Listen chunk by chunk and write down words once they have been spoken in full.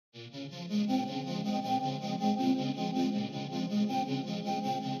Hey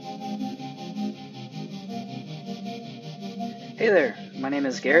there, my name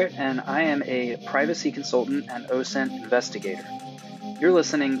is Garrett and I am a privacy consultant and OSINT investigator. You're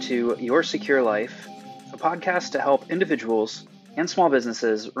listening to Your Secure Life, a podcast to help individuals and small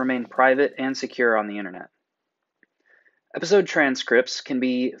businesses remain private and secure on the internet. Episode transcripts can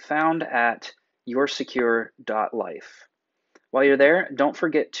be found at yoursecure.life. While you're there, don't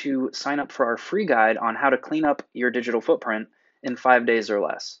forget to sign up for our free guide on how to clean up your digital footprint in 5 days or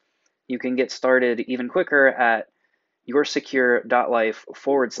less. You can get started even quicker at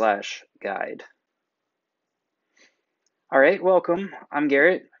yoursecure.life/guide. All right, welcome. I'm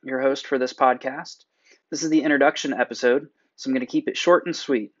Garrett, your host for this podcast. This is the introduction episode, so I'm going to keep it short and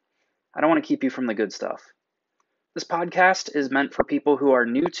sweet. I don't want to keep you from the good stuff. This podcast is meant for people who are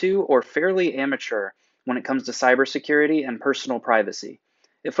new to or fairly amateur when it comes to cybersecurity and personal privacy.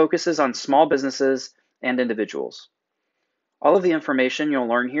 It focuses on small businesses and individuals. All of the information you'll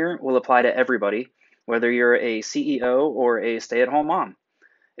learn here will apply to everybody, whether you're a CEO or a stay-at-home mom.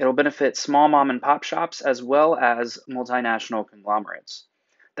 It'll benefit small mom and pop shops as well as multinational conglomerates.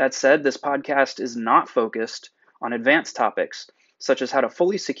 That said, this podcast is not focused on advanced topics, such as how to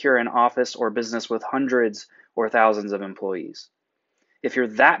fully secure an office or business with hundreds or thousands of employees. If you're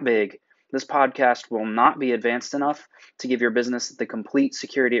that big, this podcast will not be advanced enough to give your business the complete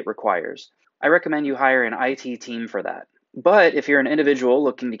security it requires. I recommend you hire an IT team for that. But if you're an individual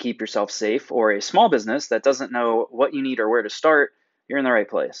looking to keep yourself safe or a small business that doesn't know what you need or where to start, you're in the right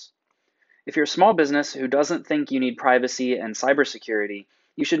place. If you're a small business who doesn't think you need privacy and cybersecurity,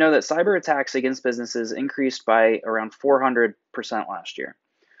 you should know that cyber attacks against businesses increased by around 400% last year.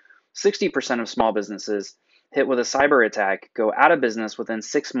 60% of small businesses hit with a cyber attack go out of business within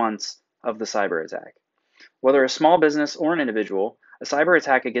 6 months of the cyber attack. Whether a small business or an individual, a cyber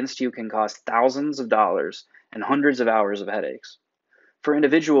attack against you can cost thousands of dollars and hundreds of hours of headaches. For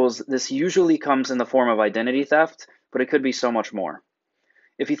individuals, this usually comes in the form of identity theft, but it could be so much more.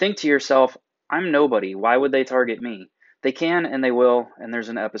 If you think to yourself, I'm nobody, why would they target me? They can and they will, and there's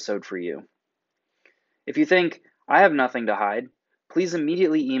an episode for you. If you think, I have nothing to hide, please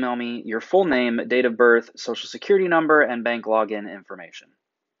immediately email me your full name, date of birth, social security number, and bank login information.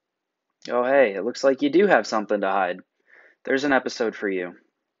 Oh hey, it looks like you do have something to hide. There's an episode for you.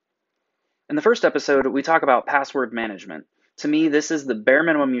 In the first episode, we talk about password management. To me, this is the bare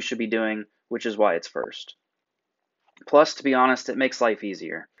minimum you should be doing, which is why it's first. Plus, to be honest, it makes life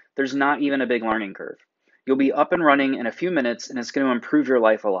easier. There's not even a big learning curve. You'll be up and running in a few minutes, and it's going to improve your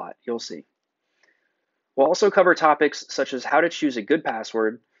life a lot. You'll see. We'll also cover topics such as how to choose a good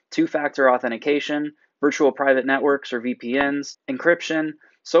password, two-factor authentication, virtual private networks or VPNs, encryption,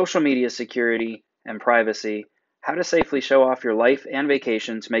 social media security and privacy, how to safely show off your life and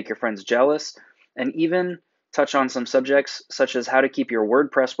vacation to make your friends jealous, and even touch on some subjects such as how to keep your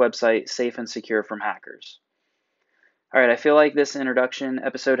WordPress website safe and secure from hackers. All right, I feel like this introduction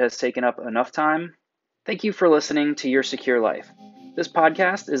episode has taken up enough time. Thank you for listening to Your Secure Life. This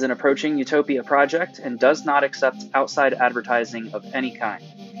podcast is an approaching utopia project and does not accept outside advertising of any kind.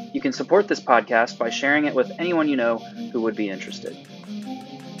 You can support this podcast by sharing it with anyone you know who would be interested.